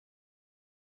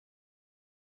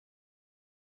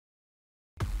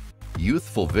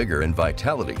Youthful vigor and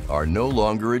vitality are no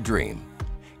longer a dream.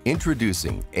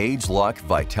 Introducing ageLOC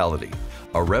Vitality,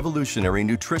 a revolutionary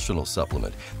nutritional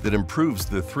supplement that improves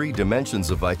the 3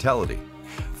 dimensions of vitality: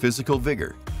 physical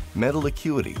vigor, mental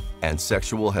acuity, and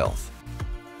sexual health.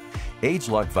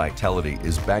 ageLOC Vitality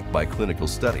is backed by clinical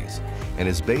studies and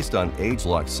is based on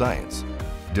ageLOC science.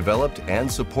 Developed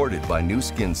and supported by Nu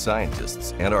Skin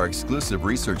scientists and our exclusive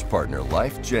research partner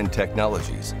LifeGen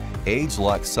Technologies,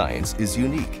 ageLOC science is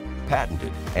unique,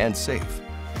 patented, and safe.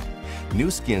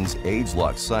 Nu Skin's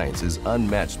ageLOC science is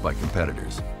unmatched by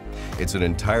competitors. It's an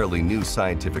entirely new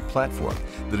scientific platform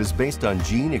that is based on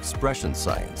gene expression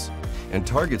science and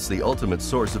targets the ultimate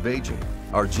source of aging,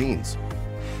 our genes.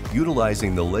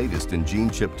 Utilizing the latest in gene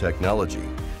chip technology,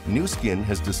 Nu Skin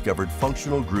has discovered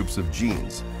functional groups of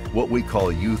genes, what we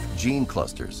call youth gene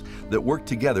clusters, that work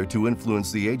together to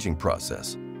influence the aging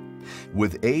process.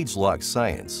 With ageLOC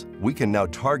science, we can now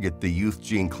target the youth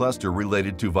gene cluster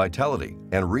related to vitality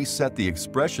and reset the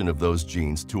expression of those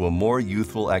genes to a more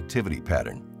youthful activity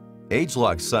pattern.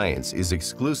 ageLOC science is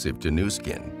exclusive to Nu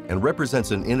Skin and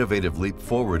represents an innovative leap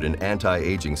forward in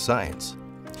anti-aging science.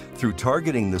 Through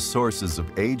targeting the sources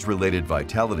of age-related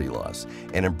vitality loss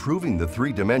and improving the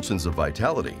 3 dimensions of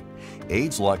vitality,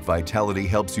 ageLOC Vitality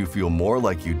helps you feel more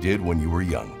like you did when you were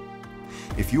young.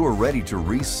 If you are ready to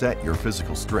reset your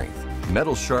physical strength,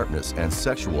 mental sharpness, and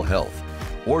sexual health,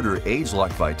 order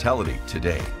ageLOC Vitality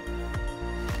today.